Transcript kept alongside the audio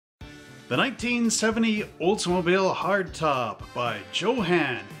The 1970 Oldsmobile Hardtop by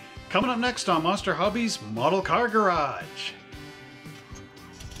Johan. Coming up next on Monster Hobbies Model Car Garage.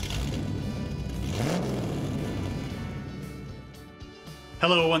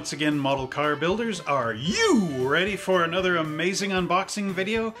 Hello once again, model car builders. Are you ready for another amazing unboxing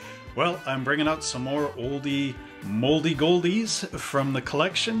video? Well, I'm bringing out some more oldie moldy goldies from the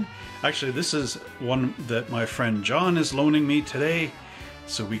collection. Actually, this is one that my friend John is loaning me today.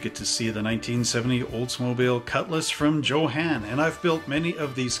 So we get to see the 1970 Oldsmobile Cutlass from Johan. And I've built many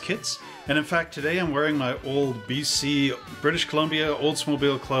of these kits. And in fact, today I'm wearing my old BC, British Columbia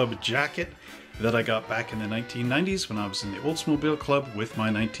Oldsmobile Club jacket that I got back in the 1990s when I was in the Oldsmobile Club with my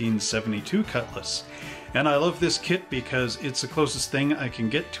 1972 Cutlass. And I love this kit because it's the closest thing I can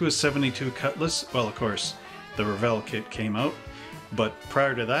get to a 72 Cutlass. Well, of course, the Revell kit came out, but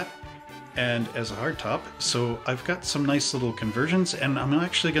prior to that, and as a hardtop, so I've got some nice little conversions, and I'm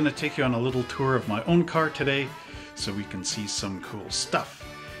actually going to take you on a little tour of my own car today so we can see some cool stuff.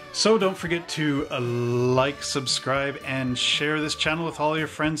 So don't forget to like, subscribe, and share this channel with all your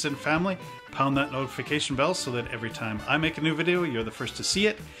friends and family. Pound that notification bell so that every time I make a new video, you're the first to see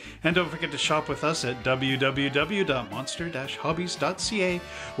it. And don't forget to shop with us at www.monster-hobbies.ca,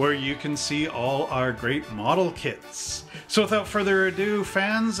 where you can see all our great model kits. So without further ado,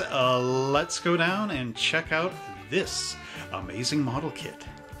 fans, let's go down and check out this amazing model kit.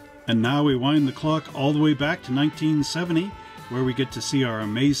 And now we wind the clock all the way back to 1970, where we get to see our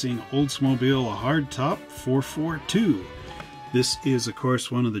amazing Oldsmobile Hardtop 442. This is, of course,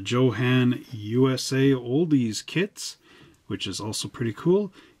 one of the Johan USA Oldies kits, which is also pretty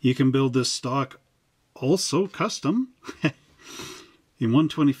cool. You can build this stock also custom in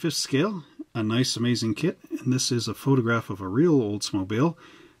 1/25th scale. A nice, amazing kit. And this is a photograph of a real Oldsmobile,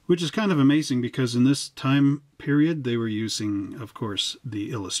 which is kind of amazing because in this time period they were using, of course,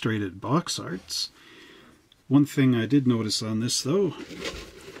 the illustrated box arts. One thing I did notice on this, though,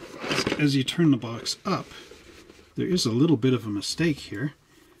 as you turn the box up, there is a little bit of a mistake here.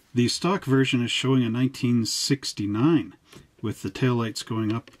 The stock version is showing a 1969 with the taillights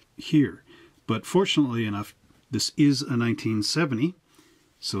going up here. But fortunately enough, this is a 1970,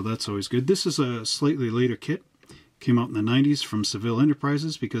 so that's always good. This is a slightly later kit. Came out in the 90s from Seville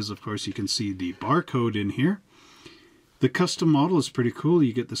Enterprises because, of course, you can see the barcode in here. The custom model is pretty cool.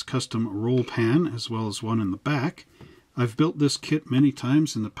 You get this custom roll pan as well as one in the back. I've built this kit many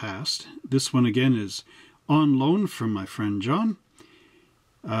times in the past. This one, again, is on loan from my friend John.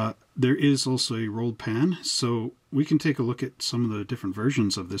 There is also a rolled pan, so we can take a look at some of the different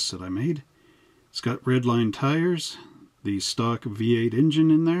versions of this that I made. It's got red line tires, the stock V8 engine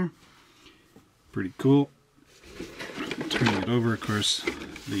in there. Pretty cool. Turning it over, of course,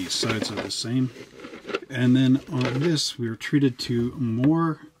 the sides are the same. And then on this, we were treated to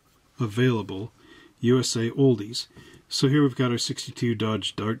more available USA Oldies. So here we've got our 62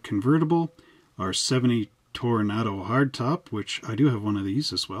 Dodge Dart convertible, our 70 Tornado Hardtop, which I do have one of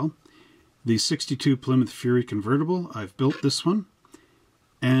these as well. The 62 Plymouth Fury convertible, I've built this one.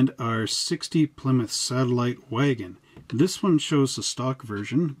 And our 60 Plymouth Satellite Wagon. This one shows the stock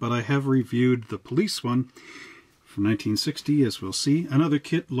version, but I have reviewed the police one from 1960, as we'll see. Another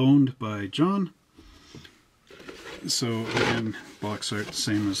kit loaned by John. So again, box art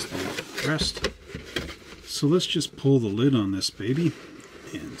same as the rest. So let's just pull the lid on this baby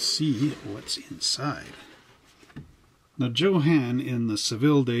and see what's inside. Now, Johan in the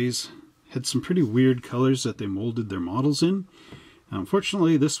Seville days had some pretty weird colors that they molded their models in.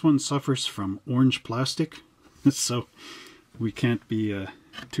 Unfortunately, this one suffers from orange plastic, so we can't be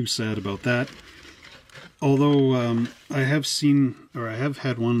too sad about that. Although I have seen, or I have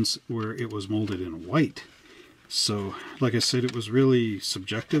had ones where it was molded in white. So, like I said, it was really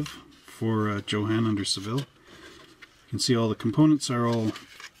subjective for Johan under Seville. You can see all the components are all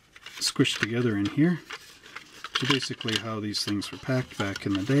squished together in here. So basically how these things were packed back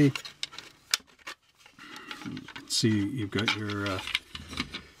in the day. See, you've got your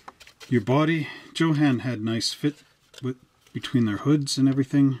body. Johan had nice fit between their hoods and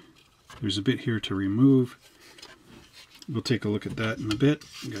everything. There's a bit here to remove. We'll take a look at that in a bit.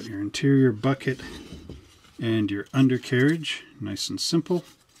 You got your interior bucket and your undercarriage, nice and simple.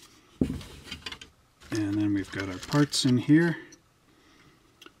 And then we've got our parts in here,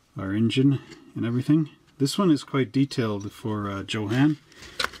 our engine and everything. This one is quite detailed for Johan.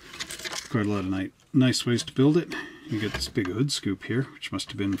 Quite a lot of nice ways to build it. You get this big hood scoop here, which must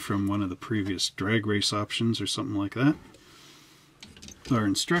have been from one of the previous drag race options or something like that. Our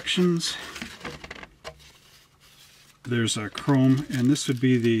instructions. There's our chrome, and this would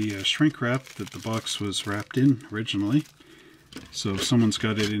be the shrink wrap that the box was wrapped in originally. So someone's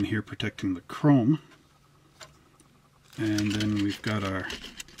got it in here protecting the chrome. And then we've got our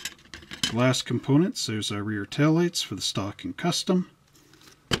glass components. There's our rear taillights for the stock and custom,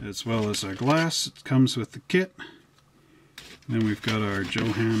 as well as our glass. It comes with the kit. Then we've got our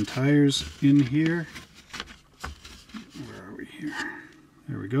Johan tires in here. Where are we here?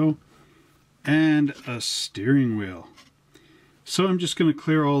 There we go. And a steering wheel. So I'm just going to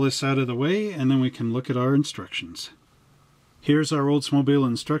clear all this out of the way, and then we can look at our instructions. Here's our Oldsmobile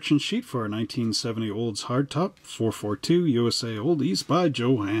instruction sheet for our 1970 Olds Hardtop 442 USA Oldies by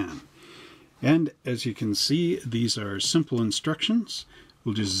Johan. And as you can see, these are simple instructions.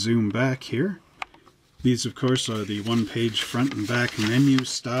 We'll just zoom back here. These, of course, are the one-page front and back menu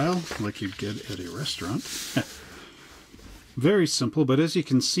style, like you'd get at a restaurant. Very simple, but as you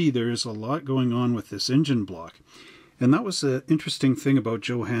can see, there is a lot going on with this engine block. And that was an interesting thing about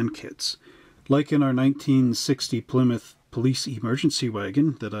Johan kits. Like in our 1960 Plymouth police emergency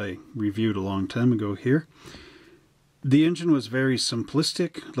wagon that I reviewed a long time ago here, the engine was very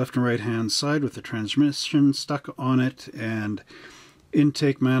simplistic, left and right hand side with the transmission stuck on it, and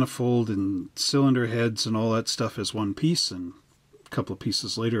intake manifold and cylinder heads and all that stuff as one piece, and a couple of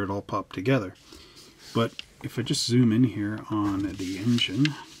pieces later it all popped together. But if I just zoom in here on the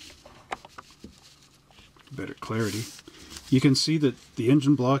engine, better clarity, you can see that the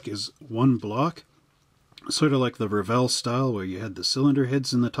engine block is one block, sort of like the Revell style where you had the cylinder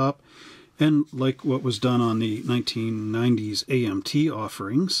heads in the top, and like what was done on the 1990s AMT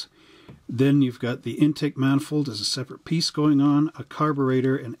offerings. Then you've got the intake manifold as a separate piece going on, a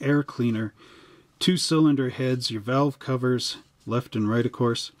carburetor, an air cleaner, two cylinder heads, your valve covers, left and right of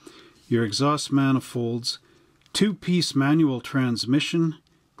course, your exhaust manifolds, two-piece manual transmission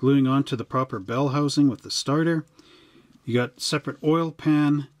gluing onto the proper bell housing with the starter. You got separate oil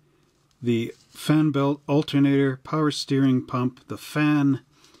pan, the fan belt, alternator, power steering pump, the fan,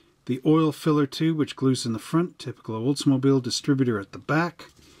 the oil filler tube which glues in the front, typical Oldsmobile, distributor at the back,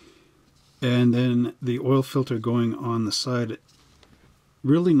 and then the oil filter going on the side.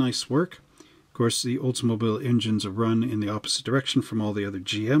 Really nice work. Of course, the Oldsmobile engines are run in the opposite direction from all the other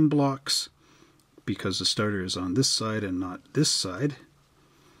GM blocks because the starter is on this side and not this side.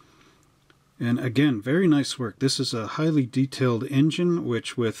 And again, very nice work. This is a highly detailed engine,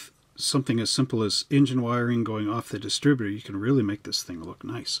 which with something as simple as engine wiring going off the distributor, you can really make this thing look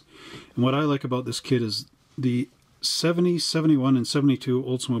nice. And what I like about this kit is the 70, 71, and 72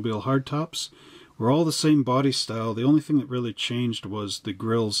 Oldsmobile hardtops were all the same body style. The only thing that really changed was the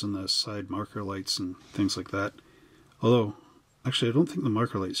grills and the side marker lights and things like that. Although, actually I don't think the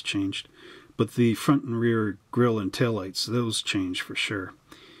marker lights changed, but the front and rear grill and tail lights, those changed for sure.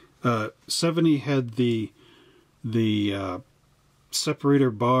 70 had the separator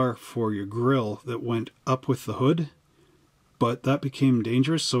bar for your grill that went up with the hood, but that became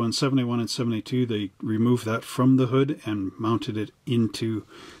dangerous, so in 71 and 72 they removed that from the hood and mounted it into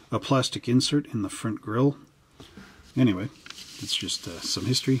a plastic insert in the front grill. Anyway, it's just some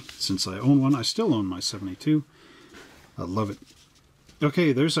history. Since I own one, I still own my 72. I love it.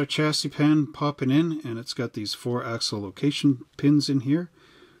 Okay, there's our chassis pan popping in, and it's got these 4 axle location pins in here,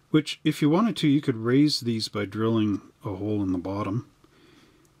 which if you wanted to, you could raise these by drilling a hole in the bottom.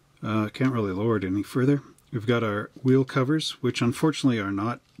 Can't really lower it any further. We've got our wheel covers, which unfortunately are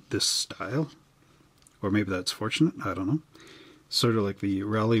not this style. Or maybe that's fortunate, I don't know. Sort of like the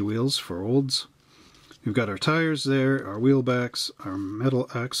rally wheels for Olds. We've got our tires there, our wheel backs, our metal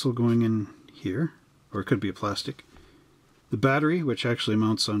axle going in here, or it could be a plastic. The battery, which actually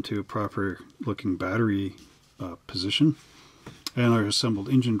mounts onto a proper looking battery position. And our assembled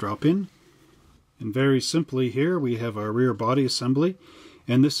engine drop-in. And very simply here we have our rear body assembly,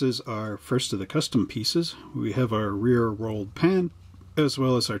 and this is our first of the custom pieces. We have our rear rolled pan as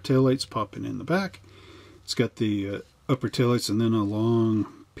well as our taillights popping in the back. It's got the upper taillights and then a long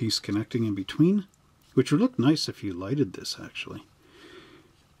piece connecting in between, which would look nice if you lighted this actually,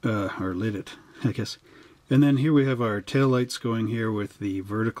 or lit it I guess. And then here we have our taillights going here with the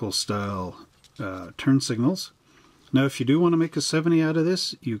vertical style turn signals. Now if you do want to make a 70 out of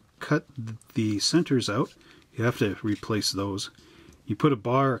this, you cut the centers out. You have to replace those. You put a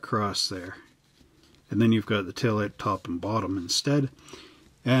bar across there, and then you've got the taillight top and bottom instead.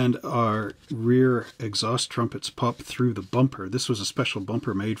 And our rear exhaust trumpets pop through the bumper. This was a special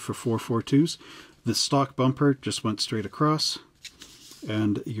bumper made for 442s. The stock bumper just went straight across,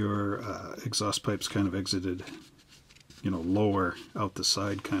 and your exhaust pipes kind of exited, lower out the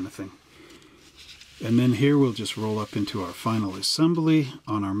side kind of thing. And then here we'll just roll up into our final assembly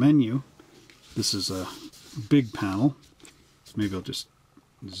on our menu. This is a big panel. Maybe I'll just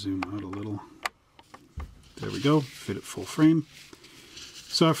zoom out a little. There we go, fit it full frame.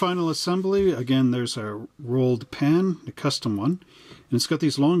 So our final assembly, again, there's our rolled pan, a custom one, and it's got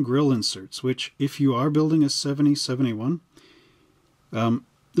these long grill inserts, which if you are building a 70, 71,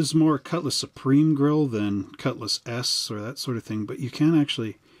 this is more Cutlass Supreme grill than Cutlass S or that sort of thing, but you can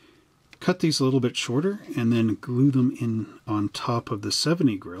actually cut these a little bit shorter and then glue them in on top of the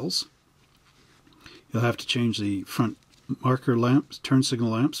 70 grills. You'll have to change the front marker lamps, turn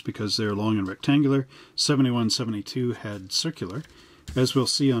signal lamps, because they're long and rectangular. 71, 72 had circular. As we'll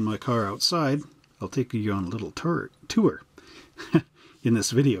see on my car outside, I'll take you on a little tour in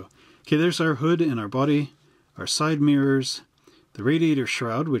this video. Okay, there's our hood and our body, our side mirrors, the radiator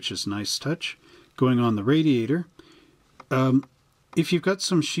shroud, which is a nice touch, going on the radiator. If you've got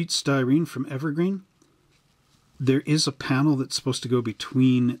some sheet styrene from Evergreen, there is a panel that's supposed to go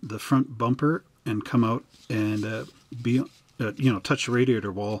between the front bumper and come out and touch the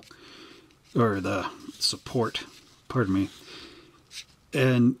radiator wall, or the support, pardon me.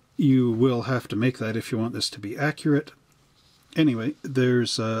 And you will have to make that if you want this to be accurate. Anyway,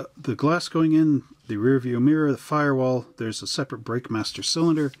 there's the glass going in, the rear view mirror, the firewall. There's a separate brake master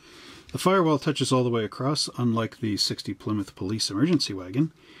cylinder. The firewall touches all the way across, unlike the 60 Plymouth Police emergency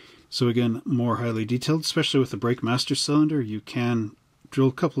wagon. So again, more highly detailed, especially with the brake master cylinder. You can drill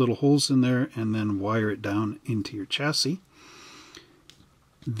a couple little holes in there and then wire it down into your chassis.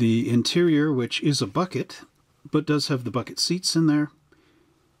 The interior, which is a bucket, but does have the bucket seats in there.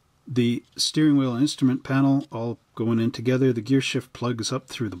 The steering wheel and instrument panel all going in together. The gear shift plugs up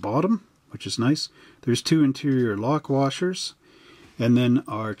through the bottom, which is nice. There's two interior lock washers, and then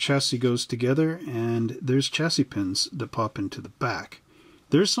our chassis goes together, and there's chassis pins that pop into the back.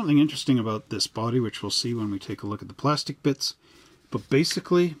 There's something interesting about this body, which we'll see when we take a look at the plastic bits, but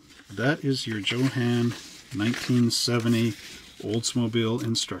basically that is your Johan 1970 Oldsmobile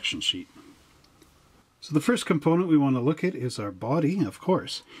instruction sheet. So the first component we want to look at is our body, of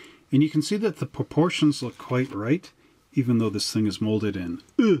course. And you can see that the proportions look quite right, even though this thing is molded in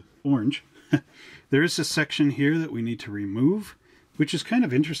orange. There is a section here that we need to remove, which is kind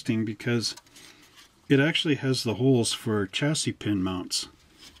of interesting because it actually has the holes for chassis pin mounts.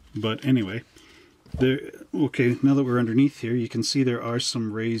 But anyway, okay, now that we're underneath here, you can see there are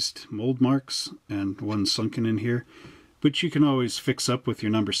some raised mold marks and one sunken in here, which you can always fix up with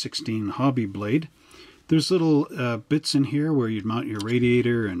your number 16 hobby blade. There's little bits in here where you'd mount your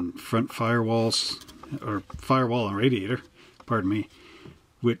radiator and front firewalls, or firewall and radiator, pardon me,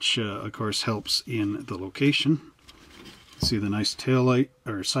 which of course helps in the location. See the nice tail light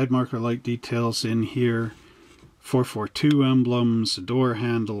or side marker light details in here, 442 emblems, door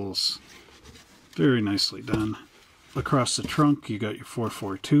handles, very nicely done. Across the trunk you got your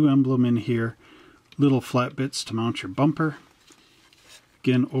 442 emblem in here, little flat bits to mount your bumper.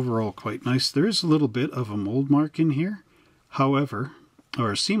 Again, overall quite nice. There is a little bit of a mold mark in here, however,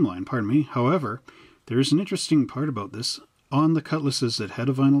 or a seam line, pardon me. However, there is an interesting part about this. On the Cutlasses that had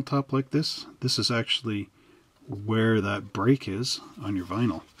a vinyl top like this is actually where that break is on your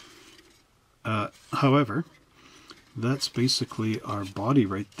vinyl. However, that's basically our body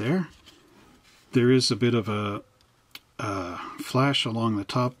right there. There is a bit of a flash along the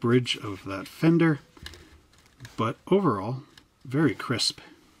top bridge of that fender, but overall, very crisp.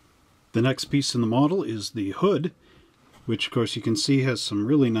 The next piece in the model is the hood, which of course you can see has some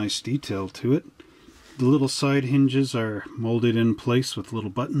really nice detail to it. The little side hinges are molded in place with little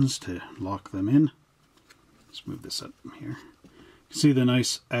buttons to lock them in. Let's move this up here. You can see the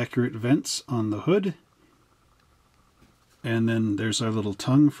nice accurate vents on the hood. And then there's our little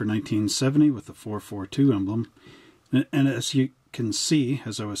tongue for 1970 with the 442 emblem. And as you can see,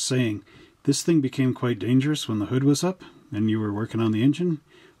 as I was saying, this thing became quite dangerous when the hood was up and you were working on the engine.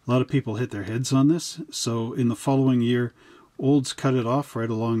 A lot of people hit their heads on this, so in the following year, Olds cut it off right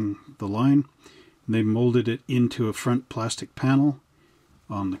along the line, and they molded it into a front plastic panel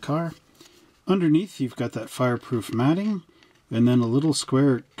on the car. Underneath, you've got that fireproof matting, and then a little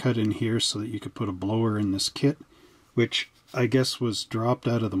square cut in here so that you could put a blower in this kit, which I guess was dropped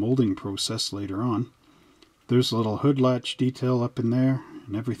out of the molding process later on. There's a little hood latch detail up in there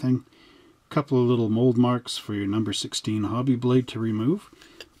and everything. Couple of little mold marks for your number 16 hobby blade to remove,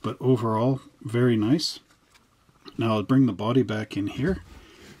 but overall very nice. Now I'll bring the body back in here,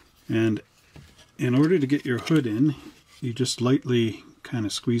 and in order to get your hood in, you just lightly kind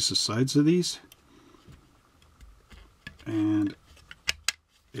of squeeze the sides of these and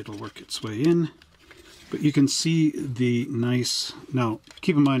it'll work its way in. But you can see the nice, now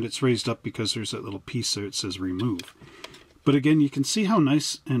keep in mind it's raised up because there's that little piece there that says remove. But again, you can see how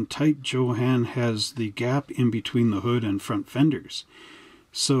nice and tight Johan has the gap in between the hood and front fenders.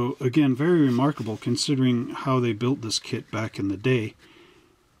 So again, very remarkable considering how they built this kit back in the day.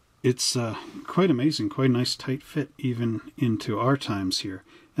 It's quite amazing, quite a nice tight fit even into our times here.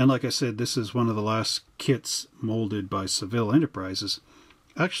 And like I said, this is one of the last kits molded by Seville Enterprises.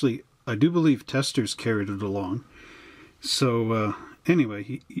 Actually, I do believe Testors carried it along. So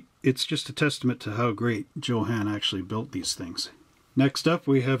anyway, it's just a testament to how great Johan actually built these things. Next up,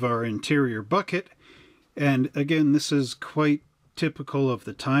 we have our interior bucket. And again, this is quite typical of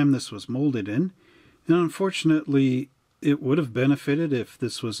the time this was molded in. And unfortunately, it would have benefited if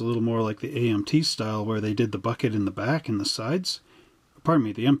this was a little more like the AMT style, where they did the bucket in the back and the sides. Pardon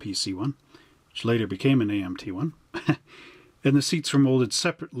me, the MPC one, which later became an AMT one. And the seats were molded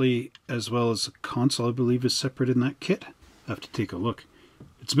separately, as well as the console, I believe, is separate in that kit. I have to take a look.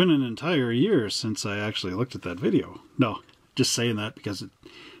 It's been an entire year since I actually looked at that video. No, just saying that because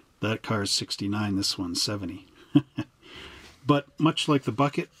that car is 69, this one's 70. But much like the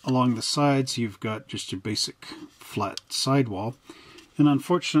bucket, along the sides you've got just your basic flat sidewall. And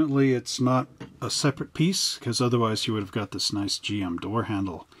unfortunately it's not a separate piece, because otherwise you would have got this nice GM door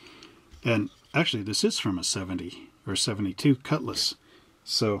handle. And actually this is from a 70 or 72 Cutlass.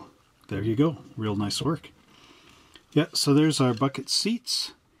 So there you go, real nice work. Yeah, so there's our bucket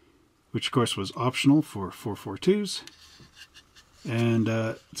seats, which of course was optional for 442s. And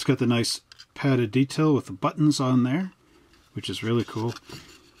it's got the nice padded detail with the buttons on there, which is really cool.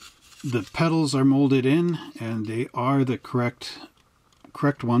 The pedals are molded in, and they are the correct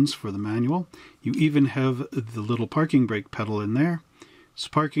ones for the manual. You even have the little parking brake pedal in there. It's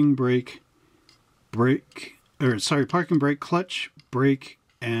parking brake, parking brake, clutch, brake,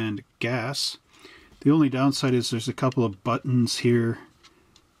 and gas. The only downside is there's a couple of buttons here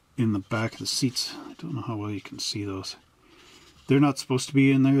in the back of the seats. I don't know how well you can see those. They're not supposed to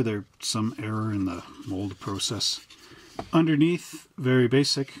be in there. There's some error in the mold process. Underneath, very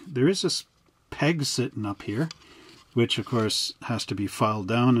basic, there is this peg sitting up here, which of course has to be filed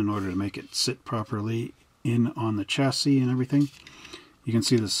down in order to make it sit properly in on the chassis and everything. You can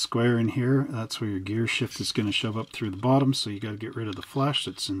see the square in here. That's where your gear shift is going to shove up through the bottom, so you got to get rid of the flash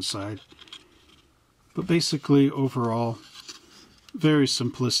that's inside. But basically, overall, very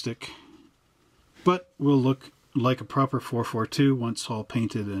simplistic, but will look like a proper 442 once all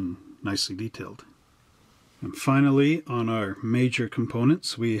painted and nicely detailed. And finally, on our major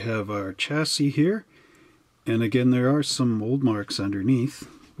components, we have our chassis here. And again, there are some mold marks underneath,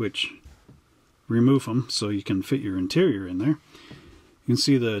 which remove them so you can fit your interior in there. You can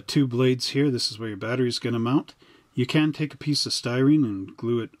see the two blades here. This is where your battery is going to mount. You can take a piece of styrene and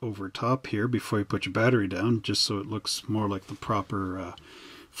glue it over top here before you put your battery down, just so it looks more like the proper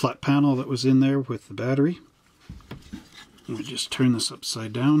flat panel that was in there with the battery. Let me just turn this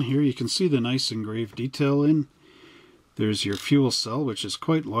upside down here. You can see the nice engraved detail in. There's your fuel cell, which is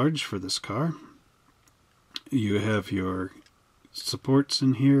quite large for this car. You have your supports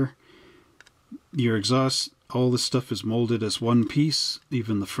in here. Your exhaust, all this stuff is molded as one piece,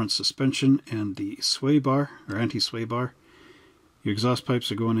 even the front suspension and the sway bar, or anti-sway bar. Your exhaust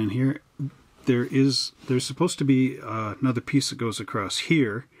pipes are going in here. There's supposed to be another piece that goes across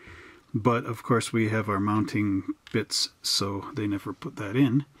here, but of course we have our mounting bits, so they never put that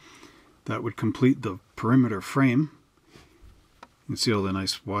in. That would complete the perimeter frame. You can see all the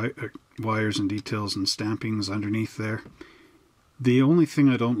nice wires and details and stampings underneath there. The only thing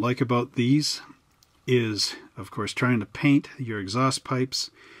I don't like about these is, of course, trying to paint your exhaust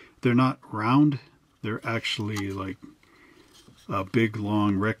pipes. They're not round. They're actually like a big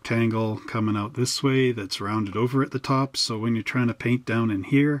long rectangle coming out this way that's rounded over at the top. So when you're trying to paint down in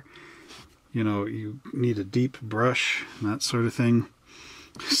here, you know, you need a deep brush and that sort of thing.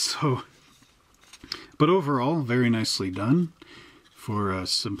 So, but overall, very nicely done for a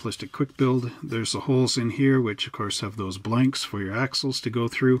simplistic quick build. There's the holes in here, which of course have those blanks for your axles to go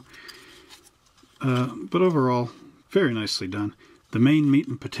through. But overall, very nicely done. The main meat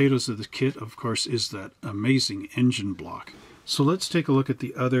and potatoes of the kit, of course, is that amazing engine block. So let's take a look at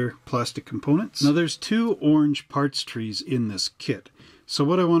the other plastic components. Now there's two orange parts trees in this kit. So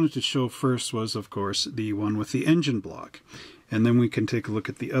what I wanted to show first was, of course, the one with the engine block. And then we can take a look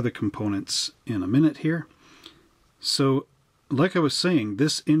at the other components in a minute here. So, like I was saying,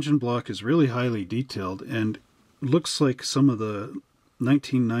 this engine block is really highly detailed and looks like some of the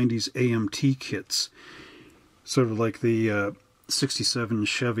 1990s AMT kits. Sort of like the 67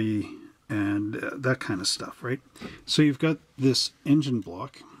 Chevy and that kind of stuff, right? So you've got this engine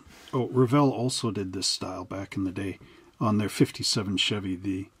block. Oh, Revell also did this style back in the day on their 57 Chevy,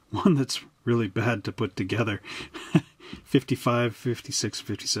 the one that's really bad to put together. 55, 56,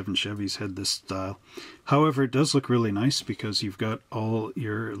 57 Chevys had this style. However, it does look really nice because you've got all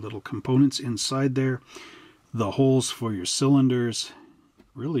your little components inside there. The holes for your cylinders.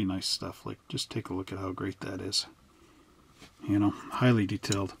 Really nice stuff. Like, just take a look at how great that is. You know, highly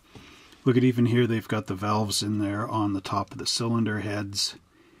detailed. Look at even here, they've got the valves in there on the top of the cylinder heads.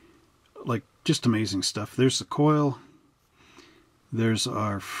 Like, just amazing stuff. There's the coil. There's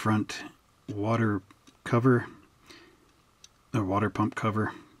our front water cover, or water pump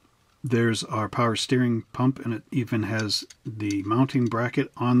cover. There's our power steering pump, and it even has the mounting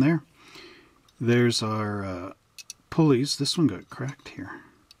bracket on there. There's our pulleys. This one got cracked here.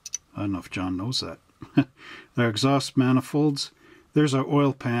 I don't know if John knows that. Our exhaust manifolds. There's our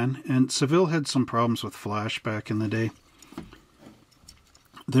oil pan, and Seville had some problems with flash back in the day.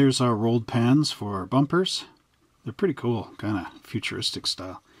 There's our rolled pans for our bumpers. They're pretty cool, kind of futuristic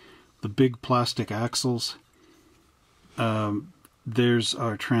style. The big plastic axles. There's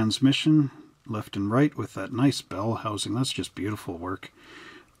our transmission, left and right, with that nice bell housing. That's just beautiful work.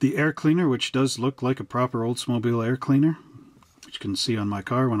 The air cleaner, which does look like a proper Oldsmobile air cleaner, which you can see on my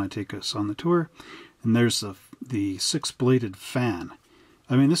car when I take us on the tour. And there's the 6-bladed fan.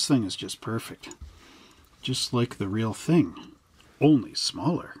 I mean, this thing is just perfect. Just like the real thing, only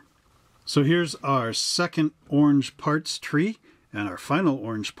smaller. So here's our second orange parts tree and our final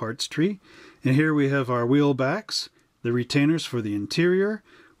orange parts tree. And here we have our wheel backs, the retainers for the interior.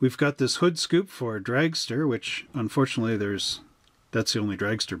 We've got this hood scoop for a dragster, which unfortunately that's the only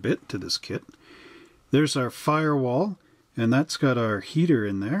dragster bit to this kit. There's our firewall, and that's got our heater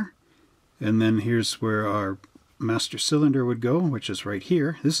in there. And then here's where our master cylinder would go, which is right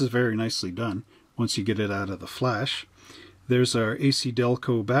here. This is very nicely done once you get it out of the flash. There's our AC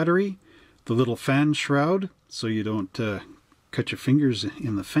Delco battery, the little fan shroud, so you don't cut your fingers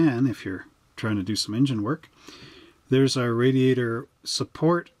in the fan if you're trying to do some engine work. There's our radiator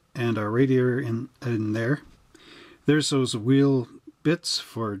support and our radiator in there. There's those wheel bits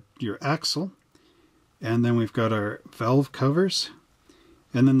for your axle. And then we've got our valve covers.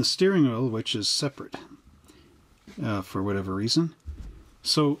 And then the steering wheel, which is separate for whatever reason.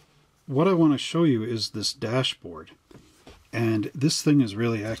 So what I want to show you is this dashboard. And this thing is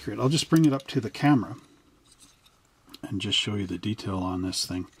really accurate. I'll just bring it up to the camera and just show you the detail on this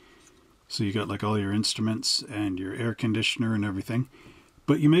thing. So you got like all your instruments and your air conditioner and everything.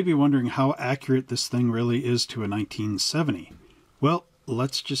 But you may be wondering how accurate this thing really is to a 1970. Well,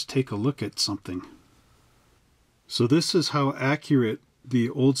 let's just take a look at something. So this is how accurate the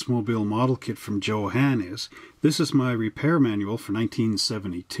Oldsmobile model kit from Johan is. This is my repair manual for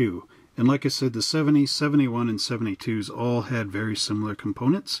 1972. And like I said, the 70, 71, and 72s all had very similar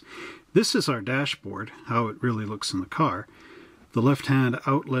components. This is our dashboard, how it really looks in the car. The left-hand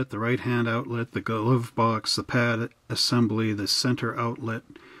outlet, the right-hand outlet, the glove box, the pad assembly, the center outlet,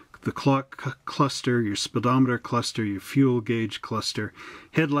 the clock cluster, your speedometer cluster, your fuel gauge cluster,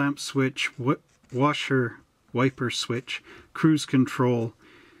 headlamp switch, washer wiper switch, cruise control,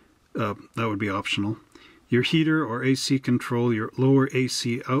 that would be optional, your heater or AC control, your lower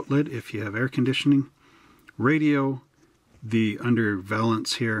AC outlet if you have air conditioning, radio, the under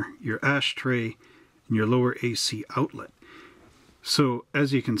valance here, your ashtray, and your lower AC outlet. So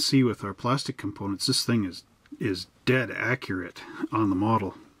as you can see with our plastic components, this thing is dead accurate on the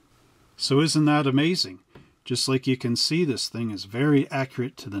model. So isn't that amazing? Just like you can see, this thing is very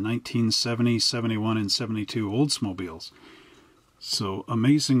accurate to the 1970, 71, and 72 Oldsmobiles. So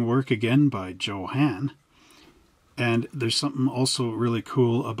amazing work again by Johan. And there's something also really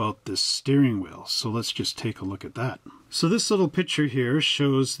cool about this steering wheel. So let's just take a look at that. So this little picture here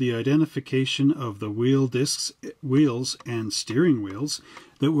shows the identification of the wheel discs, wheels, and steering wheels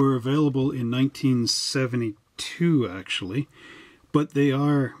that were available in 1972 actually. But they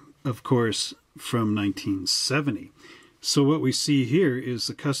are, of course, from 1970. So what we see here is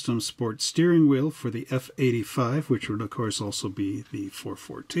the custom sport steering wheel for the F85, which would of course also be the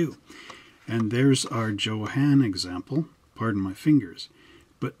 442. And there's our Johan example. Pardon my fingers.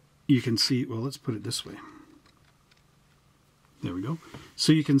 But you can see, well, let's put it this way. There we go.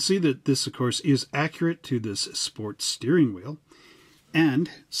 So you can see that this, of course, is accurate to this sport steering wheel.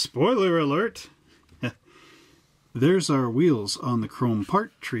 And, spoiler alert, there's our wheels on the chrome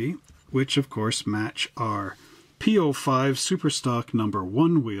part tree, which of course match our P05 Superstock number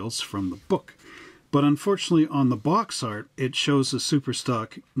 1 wheels from the book. But unfortunately on the box art it shows the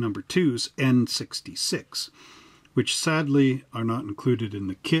Superstock number 2's N66, which sadly are not included in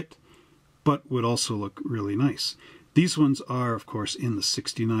the kit, but would also look really nice. These ones are of course in the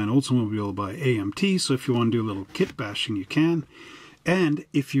 69 Oldsmobile by AMT, so if you want to do a little kit bashing you can. And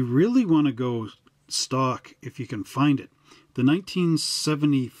if you really want to go stock if you can find it. The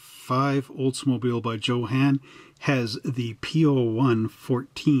 1975 Oldsmobile by Johan has the P01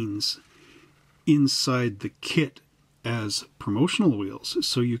 14s inside the kit as promotional wheels,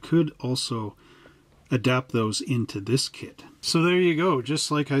 so you could also adapt those into this kit. So there you go. Just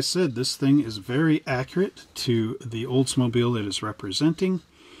like I said, this thing is very accurate to the Oldsmobile it is representing.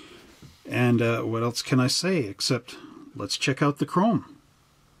 And what else can I say except let's check out the chrome.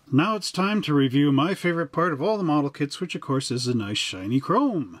 Now it's time to review my favorite part of all the model kits, which of course is a nice shiny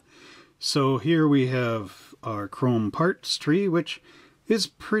chrome. So here we have our chrome parts tree, which is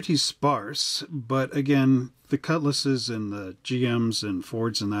pretty sparse, but again, the Cutlasses and the GMs and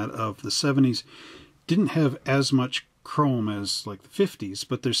Fords and that of the 70s didn't have as much chrome as like the 50s,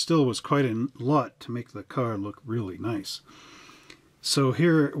 but there still was quite a lot to make the car look really nice. So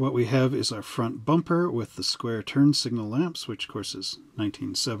here what we have is our front bumper with the square turn signal lamps, which of course is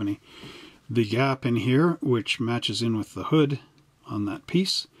 1970. The gap in here, which matches in with the hood on that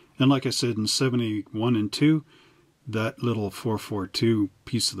piece. And like I said, in 71 and 2, that little 442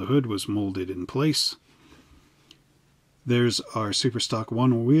 piece of the hood was molded in place. There's our Superstock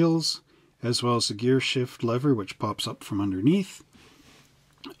 1 wheels, as well as the gear shift lever, which pops up from underneath.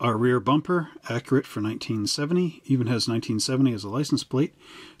 Our rear bumper, accurate for 1970, even has 1970 as a license plate.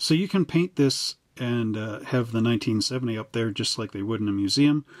 So you can paint this and have the 1970 up there just like they would in a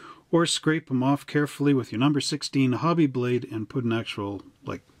museum, or scrape them off carefully with your number 16 hobby blade and put an actual,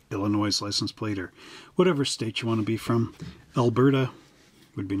 like, Illinois license plate or whatever state you want to be from. Alberta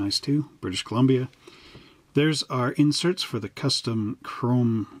would be nice too, British Columbia. There's our inserts for the custom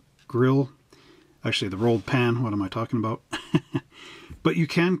chrome grill. Actually, the rolled pan, what am I talking about? But you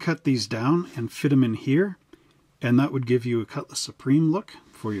can cut these down and fit them in here, and that would give you a Cutlass Supreme look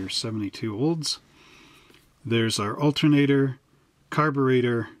for your 72 Olds. There's our alternator,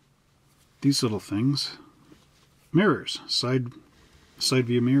 carburetor, these little things, mirrors, side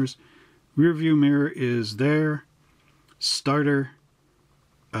view mirrors, rear view mirror is there, starter,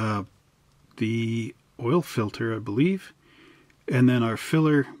 the oil filter I believe, and then our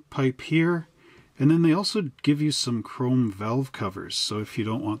filler pipe here. And then they also give you some chrome valve covers, so if you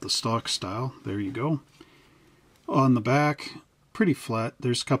don't want the stock style, there you go. On the back, pretty flat.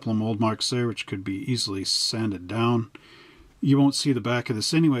 There's a couple of mold marks there which could be easily sanded down. You won't see the back of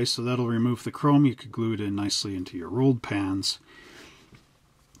this anyway, so that'll remove the chrome. You could glue it in nicely into your rolled pans.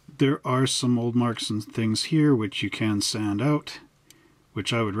 There are some mold marks and things here which you can sand out,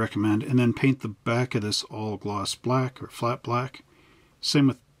 which I would recommend, and then paint the back of this all gloss black or flat black. Same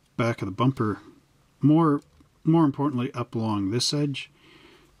with back of the bumper. More importantly, up along this edge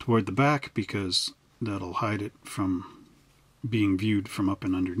toward the back, because that'll hide it from being viewed from up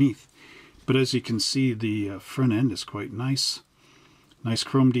and underneath. But as you can see, the front end is quite nice. Nice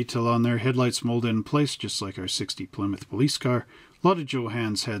chrome detail on there. Headlights molded in place, just like our 60 Plymouth police car. A lot of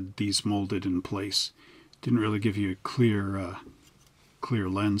Johans had these molded in place. Didn't really give you a clear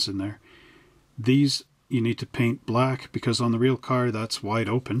lens in there. These you need to paint black, because on the real car that's wide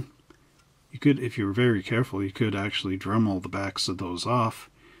open. You could, if you were very careful, you could actually Dremel the backs of those off,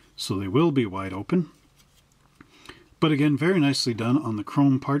 so they will be wide open. But again, very nicely done on the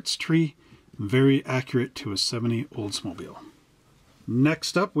chrome parts tree, very accurate to a 70 Oldsmobile.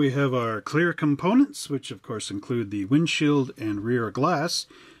 Next up we have our clear components, which of course include the windshield and rear glass,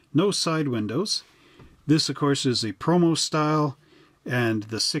 no side windows. This of course is a promo style and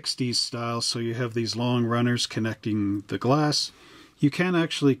the 60s style, so you have these long runners connecting the glass. You can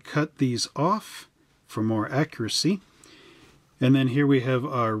actually cut these off for more accuracy. And then here we have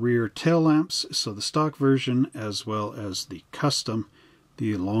our rear tail lamps, so the stock version as well as the custom,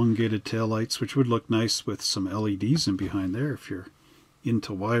 the elongated tail lights, which would look nice with some LEDs in behind there if you're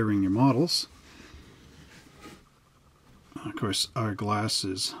into wiring your models. Of course, our glass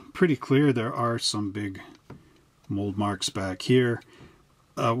is pretty clear. There are some big mold marks back here.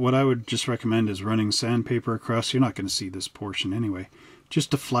 What I would just recommend is running sandpaper across. You're not going to see this portion anyway. Just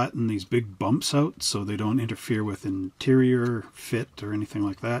to flatten these big bumps out so they don't interfere with interior fit or anything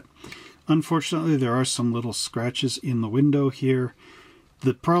like that. Unfortunately, there are some little scratches in the window here.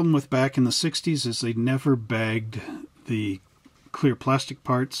 The problem with back in the 60s is they never bagged the clear plastic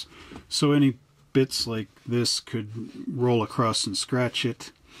parts, so any bits like this could roll across and scratch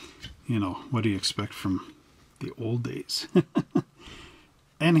it. You know, what do you expect from the old days?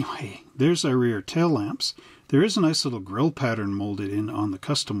 Anyway, there's our rear tail lamps. There is a nice little grill pattern molded in on the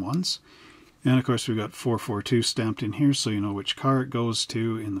custom ones. And of course we've got 442 stamped in here so you know which car it goes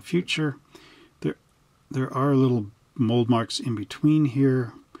to in the future. There are little mold marks in between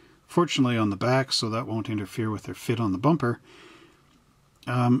here, fortunately on the back, so that won't interfere with their fit on the bumper.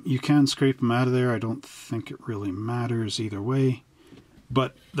 You can scrape them out of there. I don't think it really matters either way.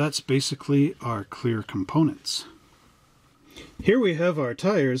 But that's basically our clear components. Here we have our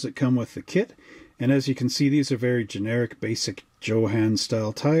tires that come with the kit. And as you can see, these are very generic, basic Johan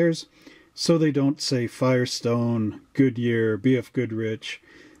style tires. So they don't say Firestone, Goodyear, BF Goodrich,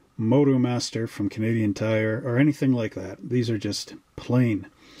 Motomaster from Canadian Tire, or anything like that. These are just plain.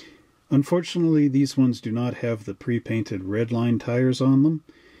 Unfortunately, these ones do not have the pre-painted red line tires on them.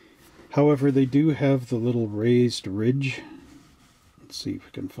 However, they do have the little raised ridge. Let's see if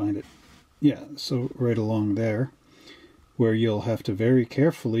we can find it. Yeah, so right along there, where you'll have to very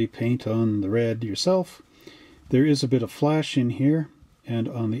carefully paint on the red yourself. There is a bit of flash in here and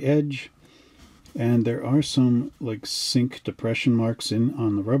on the edge. And there are some like sink depression marks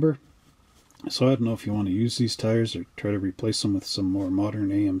on the rubber. So I don't know if you want to use these tires or try to replace them with some more modern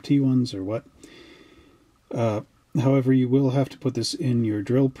AMT ones or what. However, you will have to put this in your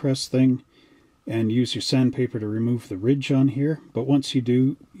drill press thing and use your sandpaper to remove the ridge on here. But once you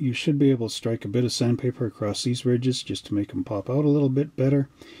do, you should be able to strike a bit of sandpaper across these ridges just to make them pop out a little bit better.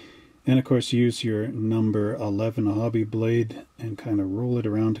 And of course, use your number 11 hobby blade and kind of roll it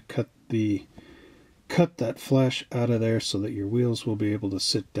around to cut that flash out of there so that your wheels will be able to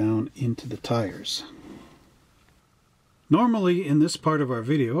sit down into the tires. Normally in this part of our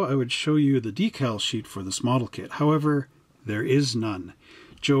video I would show you the decal sheet for this model kit. However, there is none.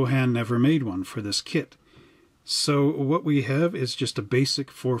 Johan never made one for this kit. So what we have is just a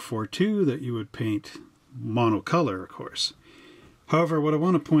basic 442 that you would paint monocolor, of course. However, what I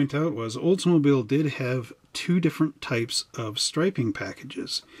want to point out was Oldsmobile did have two different types of striping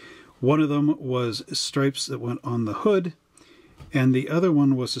packages. One of them was stripes that went on the hood, and the other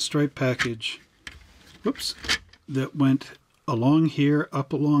one was a stripe package, whoops, that went along here,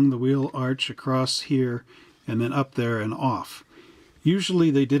 up along the wheel arch, across here, and then up there and off.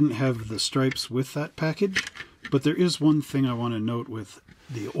 Usually they didn't have the stripes with that package, but there is one thing I want to note with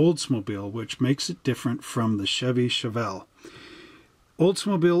the Oldsmobile, which makes it different from the Chevy Chevelle.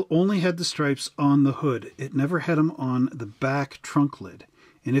 Oldsmobile only had the stripes on the hood. It never had them on the back trunk lid.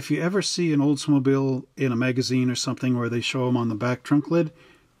 And if you ever see an Oldsmobile in a magazine or something where they show them on the back trunk lid,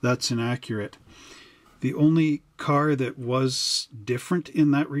 that's inaccurate. The only car that was different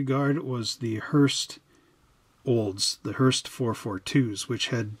in that regard was the Hearst Olds, the Hearst 442s, which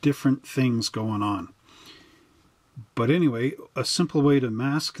had different things going on. But anyway, a simple way to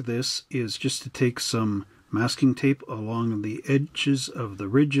mask this is just to take some masking tape along the edges of the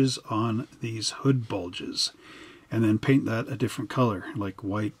ridges on these hood bulges, and then paint that a different color, like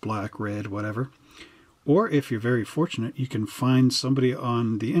white, black, red, whatever. Or if you're very fortunate, you can find somebody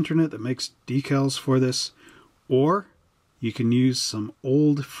on the internet that makes decals for this, or you can use some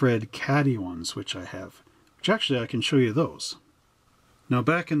old Fred Caddy ones, which I have, which actually I can show you those. Now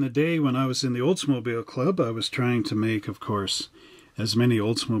back in the day when I was in the Oldsmobile Club, I was trying to make, of course, as many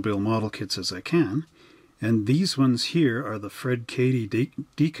Oldsmobile model kits as I can, and these ones here are the Fred Caddy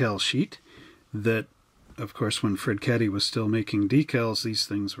decal sheet that, of course, when Fred Caddy was still making decals, these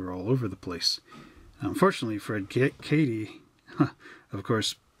things were all over the place. Unfortunately, Fred Caddy, of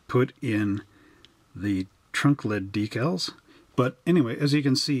course, put in the trunk lid decals. But anyway, as you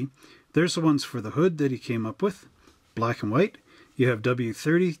can see, there's the ones for the hood that he came up with, black and white. You have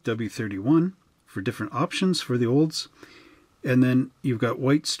W30, W31 for different options for the olds. And then you've got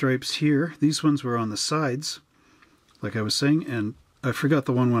white stripes here. These ones were on the sides, like I was saying, and I forgot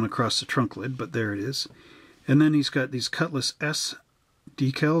the one went across the trunk lid, but there it is. And then he's got these Cutlass S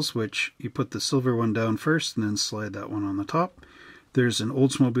decals, which you put the silver one down first and then slide that one on the top. There's an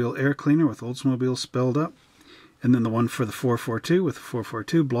Oldsmobile air cleaner with Oldsmobile spelled up. And then the one for the 442 with the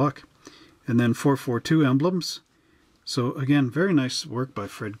 442 block. And then 442 emblems. So again, very nice work by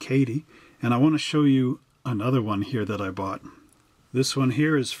Fred Caddy. And I want to show you another one here that I bought. This one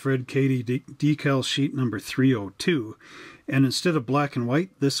here is Fred Caddy decal sheet number 302. And instead of black and white,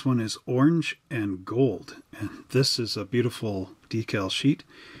 this one is orange and gold. And this is a beautiful decal sheet.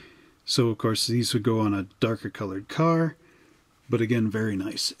 So of course these would go on a darker colored car. But again, very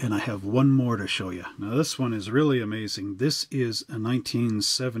nice. And I have one more to show you. Now this one is really amazing. This is a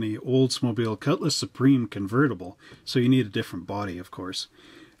 1970 Oldsmobile Cutlass Supreme convertible. So you need a different body, of course.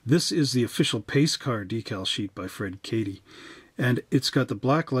 This is the official pace car decal sheet by Fred Caddy. And it's got the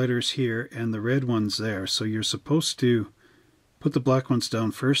black lighters here and the red ones there. So you're supposed to put the black ones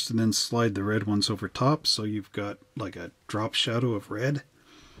down first and then slide the red ones over top. So you've got like a drop shadow of red.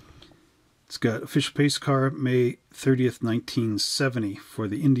 It's got official pace car May 30th, 1970 for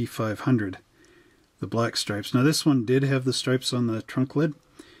the Indy 500. The black stripes. Now this one did have the stripes on the trunk lid.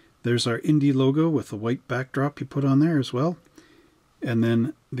 There's our Indy logo with the white backdrop you put on there as well. and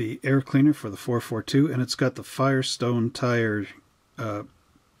then the air cleaner for the 442, and it's got the Firestone tire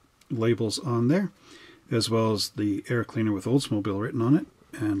labels on there, as well as the air cleaner with Oldsmobile written on it.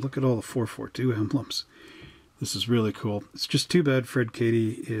 And look at all the 442 emblems. This is really cool. It's just too bad Fred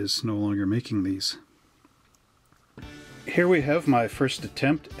Cady is no longer making these. Here we have my first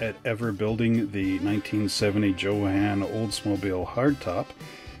attempt at ever building the 1970 Johan Oldsmobile Hardtop,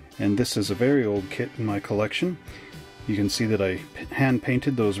 and this is a very old kit in my collection. You can see that I hand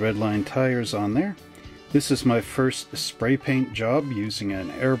painted those red line tires on there. This is my first spray paint job using an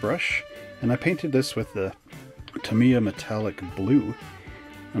airbrush, and I painted this with the Tamiya metallic blue.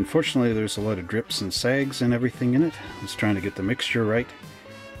 Unfortunately, there's a lot of drips and sags and everything in it. I was trying to get the mixture right.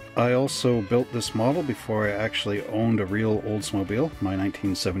 I also built this model before I actually owned a real Oldsmobile, my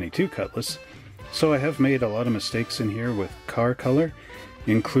 1972 Cutlass, so I have made a lot of mistakes in here with car color,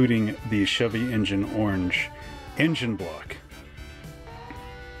 including the Chevy engine orange engine block.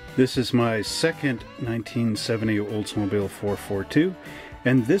 This is my second 1970 Oldsmobile 442,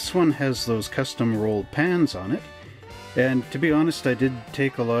 and this one has those custom rolled pans on it. And to be honest, I did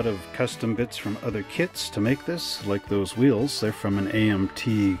take a lot of custom bits from other kits to make this, like those wheels. They're from an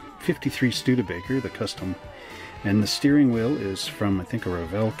AMT 53 Studebaker, the custom. And the steering wheel is from, I think, a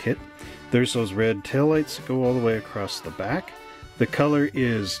Revell kit. There's those red taillights that go all the way across the back. The color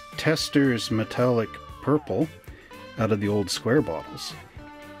is Tester's metallic purple out of the old square bottles.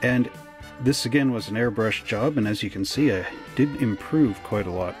 And this again was an airbrush job, and as you can see, I did improve quite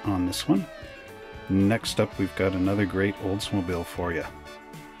a lot on this one. Next up, we've got another great Oldsmobile for you.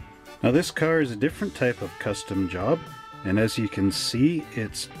 Now this car is a different type of custom job, and as you can see,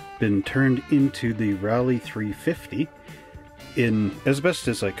 it's been turned into the Rally 350 in as best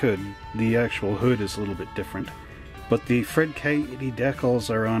as I could. The actual hood is a little bit different, but the Fred Cady decals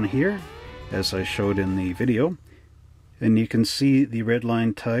are on here, as I showed in the video, and you can see the red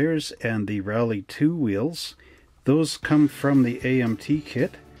line tires and the Rally 2 wheels. Those come from the AMT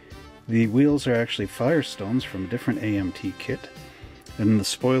kit. The wheels are actually Firestones from a different AMT kit, and the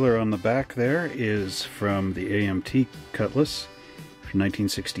spoiler on the back there is from the AMT Cutlass from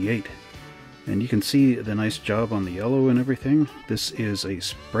 1968. And you can see the nice job on the yellow and everything. This is a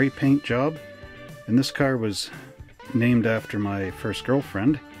spray paint job, and this car was named after my first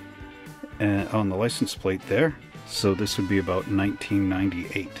girlfriend on the license plate there, so this would be about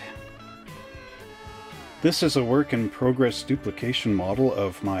 1998. This is a work in progress duplication model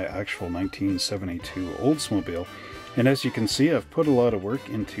of my actual 1972 Oldsmobile, and as you can see, I've put a lot of work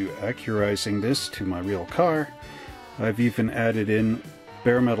into accurizing this to my real car. I've even added in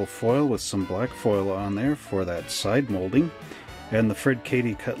bare metal foil with some black foil on there for that side molding, and the Fred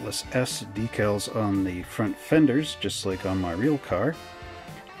Cady Cutlass S decals on the front fenders, just like on my real car.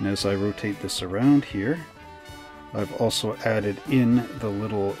 And as I rotate this around here, I've also added in the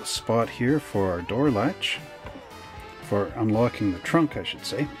little spot here for our door latch, for unlocking the trunk, I should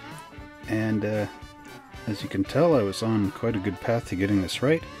say. And as you can tell, I was on quite a good path to getting this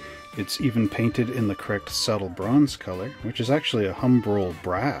right. It's even painted in the correct saddle bronze color, which is actually a Humbrol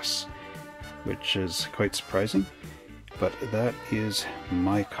brass, which is quite surprising. But that is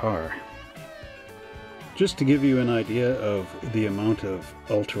my car. Just to give you an idea of the amount of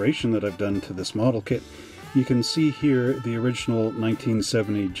alteration that I've done to this model kit, you can see here the original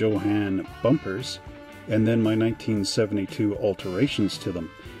 1970 Johan bumpers, and then my 1972 alterations to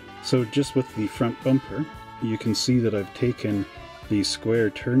them. So just with the front bumper, you can see that I've taken the square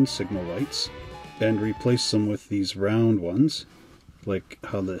turn signal lights and replaced them with these round ones, like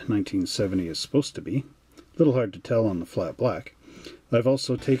how the 1970 is supposed to be. A little hard to tell on the flat black. I've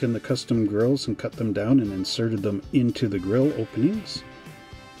also taken the custom grills and cut them down and inserted them into the grill openings,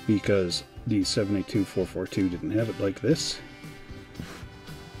 because the 72 442 didn't have it like this.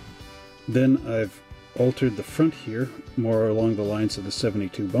 Then I've altered the front here more along the lines of the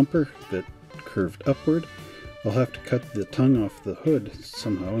 72 bumper that curved upward. I'll have to cut the tongue off the hood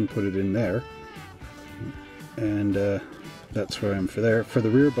somehow and put it in there. And that's where I am for there. For the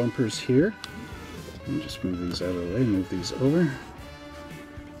rear bumpers here, let me just move these out of the way, move these over.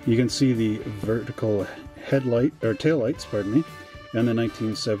 You can see the vertical headlight, or taillights, pardon me, and the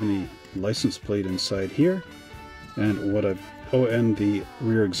 1970 license plate inside here, and what I've and the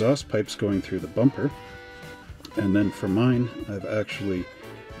rear exhaust pipes going through the bumper. And then for mine, I've actually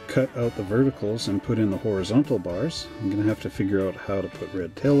cut out the verticals and put in the horizontal bars. I'm gonna have to figure out how to put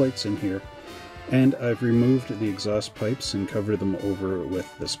red taillights in here, and I've removed the exhaust pipes and covered them over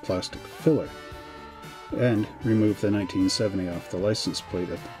with this plastic filler, and removed the 1970 off the license plate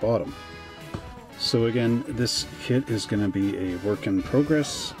at the bottom. So again, this kit is going to be a work in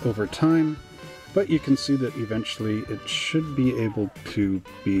progress over time. But you can see that eventually it should be able to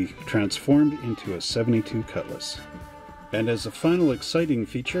be transformed into a 72 Cutlass. And as a final exciting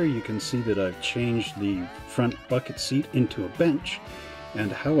feature, you can see that I've changed the front bucket seat into a bench.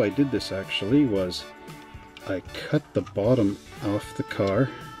 And how I did this actually was I cut the bottom off the car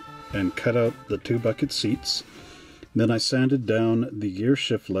and cut out the 2 bucket seats. Then I sanded down the gear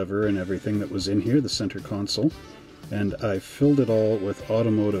shift lever and everything that was in here, the center console, and I filled it all with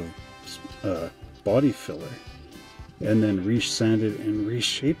automotive body filler, and then re-sanded and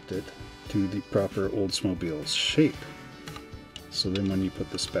reshaped it to the proper Oldsmobile shape. So then when you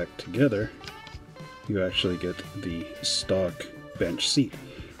put this back together, you actually get the stock bench seat.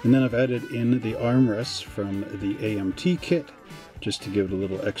 And then I've added in the armrests from the AMT kit, just to give it a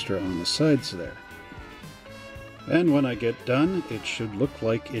little extra on the sides there. And when I get done, it should look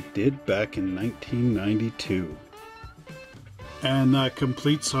like it did back in 1992. And that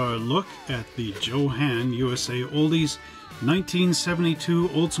completes our look at the Johan USA Oldies 1972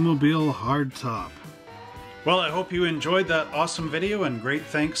 Oldsmobile Hardtop. Well, I hope you enjoyed that awesome video, and great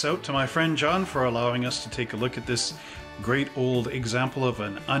thanks out to my friend John for allowing us to take a look at this great old example of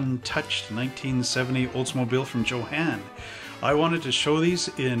an untouched 1970 Oldsmobile from Johan. I wanted to show these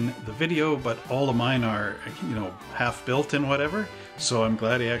in the video, but all of mine are, you know, half built and whatever, so I'm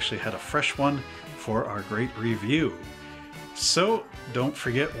glad he actually had a fresh one for our great review. So don't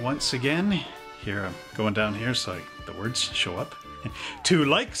forget, once again, here I'm going down here so the words show up, to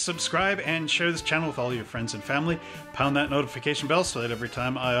like, subscribe, and share this channel with all your friends and family. Pound that notification bell so that every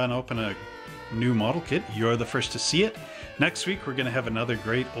time I open a new model kit, you're the first to see it. Next week we're going to have another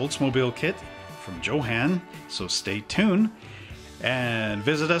great Oldsmobile kit from Johan, so stay tuned. And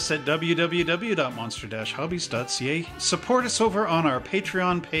visit us at www.monster-hobbies.ca. Support us over on our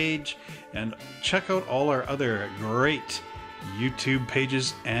Patreon page, and check out all our other great YouTube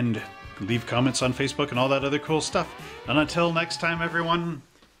pages, and leave comments on Facebook and all that other cool stuff. And until next time, everyone,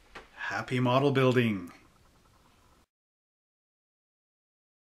 happy model building.